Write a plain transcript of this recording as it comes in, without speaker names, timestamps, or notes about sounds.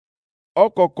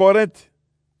oko Corinthiens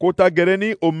kota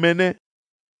gereni omene.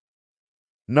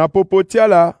 Na popo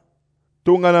tiala,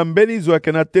 tongana mbeni zo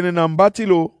eke na tene na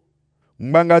mbatilo,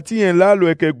 ngbanga ti yen la lo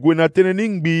eke gwe na tene ni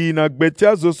ngbi na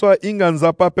gbetia zo so inga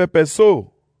nzapa pepe so.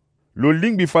 Lo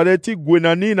lingbi fade ti gwe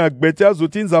na ni na gbetia zo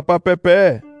ti nzapa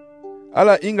pepe.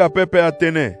 Ala inga pepe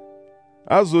atene.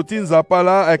 Azo ti nzapa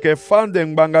la eke fande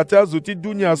ngbanga ti azo ti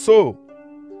dunia so.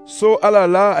 So ala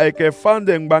la eke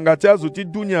fande ngbanga ti azo ti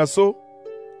dunia so.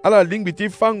 Ala lingbi ti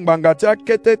fang ngbanga ti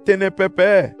akete tene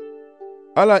pepe.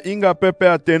 Ala inga pepe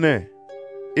atene.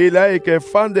 Ela eke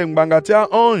fande ngbanga ti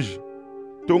ange.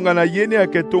 Tonga na yeni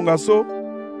eke tonga so.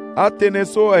 Atene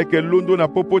so eke londo na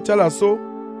popo tiala so.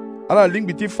 Ala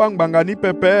lingbi ti fang ngbanga ni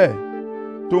pepe.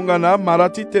 Tonga na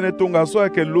marati tene tonga so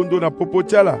eke londo na popo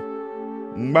tiala.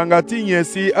 Ngbanga ti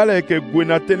nyesi ala eke gwe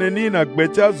na tene ni na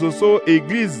gbetia zo so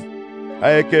eglise.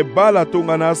 A eke bala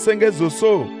tonga na senge zo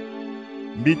so.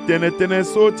 Bi tene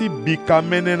so ti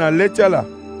bikamene na letiala.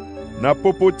 Na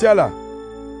popo tiala.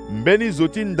 Mbeni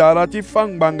zoti ndara ti fang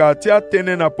ngbanga ti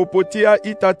atene na popo ti a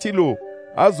itatilo.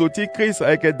 A zoti Chris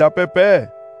a eke dapepe.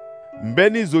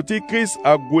 Mbeni zoti Chris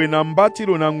a gwe na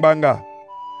mbatilo na ngbanga.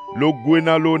 Lo gwe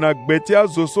na lo na gbetia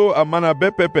zo so amana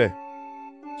bepepe.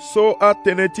 So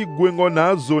atene ti gwengo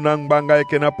na zo na ngbanga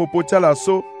eke na popo tiala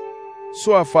so.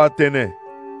 So afa atene.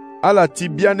 Ala ti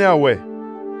biane awe.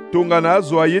 Tonga na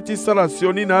zo ayeti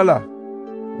sarasioni na ala.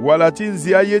 Wala ti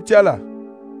nzi ayeti ala.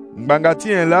 Ngbanga ti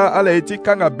yen la ala eti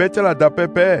kanga betela da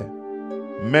pepe.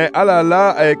 Me ala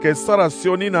la eke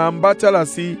sarasioni na ambatela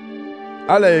si.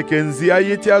 Ala eke nzi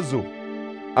ayeti azo.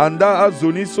 Anda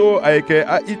azo ni so eke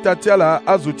a itatiala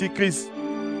azo ti Chris.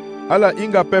 Ala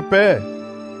inga pepe.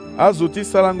 Azo ti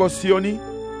sarango sioni.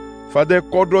 Fade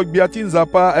kodro biati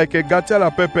nzapa eke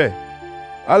gatiala pepe.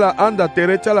 Ala anda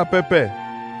teretiala pepe.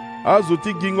 Azo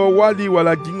ti gingo wali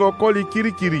wala gingo koli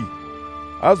kirikiri.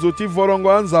 Azo ti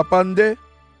vorongo anzapa nde.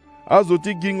 Azo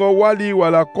ti gingo wali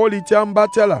wala koli ti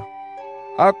ambatiala.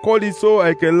 A koli so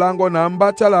eke lango na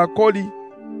ambatiala koli.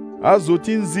 Azo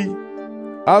ti nzi.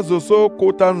 Azo so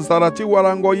kota nzara ti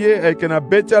warango ye eke na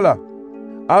betiala.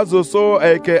 Azo so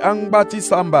eke angbati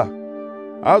samba.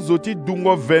 Azo ti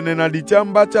dungo vene na li ti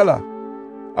ambatiala.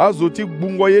 Azo ti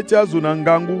bungo ye ti azo na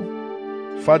ngangu.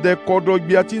 Fade kodro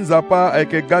biati nzapa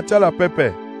eke gatiala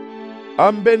pepe.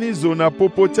 Ambeni zo na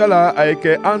popo tiala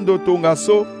eke ando tonga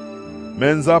so.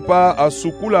 Menzapa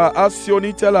asukula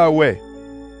asioni tiala we.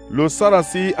 Lo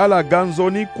sarasi ala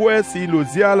ganzoni kwe si lo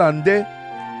zi ala nde.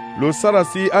 Lo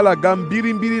sarasi ala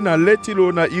gambirimbiri na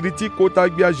letilo na iriti kota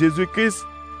gbia Jésus Christ.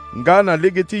 Nga na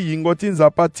legeti yingoti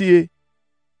nzapa tie.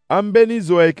 Ambeni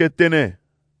zo eke tene.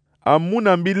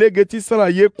 Amuna mbi legeti sara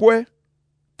ye kwe.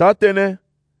 Ta tene.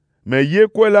 Me ye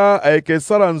kwe la eke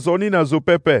sara nzoni na zo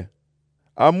pepe.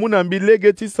 Amuna mbi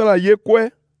legeti sara ye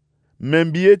kwe.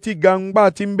 Membi eti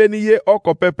gangba timbeni ye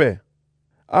oko pepe.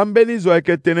 Ambeni zo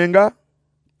eke tenenga.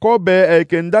 Kobe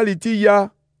eke ndali ti ya.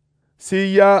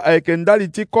 Si ya eke ndali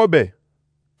ti kobe.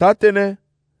 Tatene.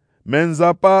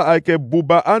 Menzapa eke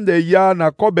buba ande ya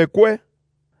na kobe kwe.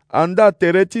 Anda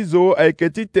tereti zo eke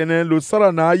ti tene lo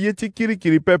sara na ye ti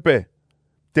kirikiri pepe.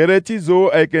 Tereti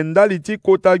zo eke ndali ti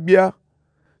kotagbia.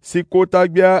 Si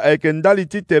kotagbia eke ndali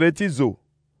ti tereti zo.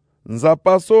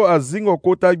 Nzapa so a zingo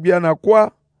kotagbia na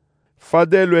kwa.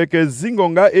 Fade lo eke zingo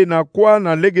nga e na kwa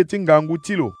na legeti ngangu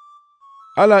tilo.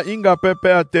 Ala inga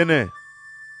pepe atene.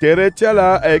 Tereti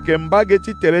ala eke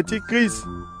mbageti tereti Chris.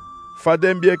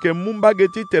 Fade mbi eke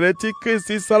mumbageti tereti Chris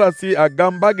si salasi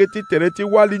agambageti tereti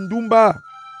wali ndumba.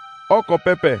 Oko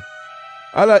pepe.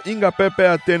 Ala inga pepe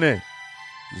atene.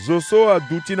 Zoso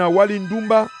aduti na wali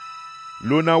ndumba.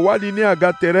 Lo na wali ni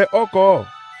aga tere oko.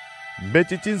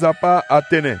 Mbetiti nzapa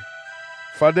atene.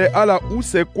 Fade ala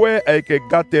use kwe eke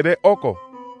gatere oko.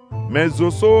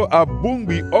 Mezoso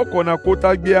abungbi oko na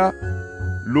kotagbia.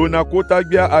 Lo na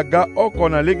kotagbia aga oko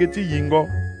na legeti yingo.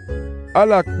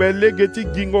 Ala kpe legeti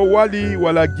gingo wali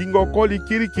wala gingo koli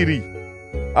kirikiri.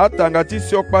 Atangati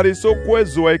siokpari so kwe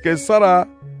zo eke sara.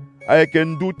 Eke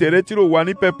ndu teretiro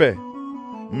wani pepe.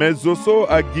 Mezoso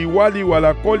agi wali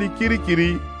wala koli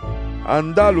kirikiri.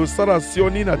 Anda lo sara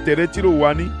sioni na teretiro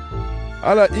wani.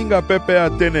 Ala inga pepe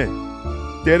atene.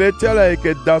 Tereti ala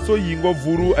eke daso yingo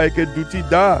vuru eke duti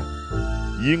da.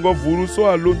 Yingo vuru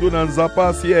so alondo na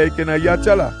nzapa si eke na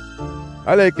yachala.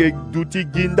 Ala eke duti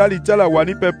gindali chala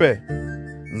wani pepe.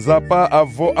 Nzapa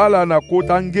avo ala na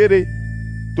kota ngere.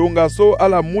 Tonga so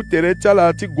ala mu tereti ala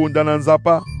ati gonda na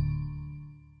nzapa.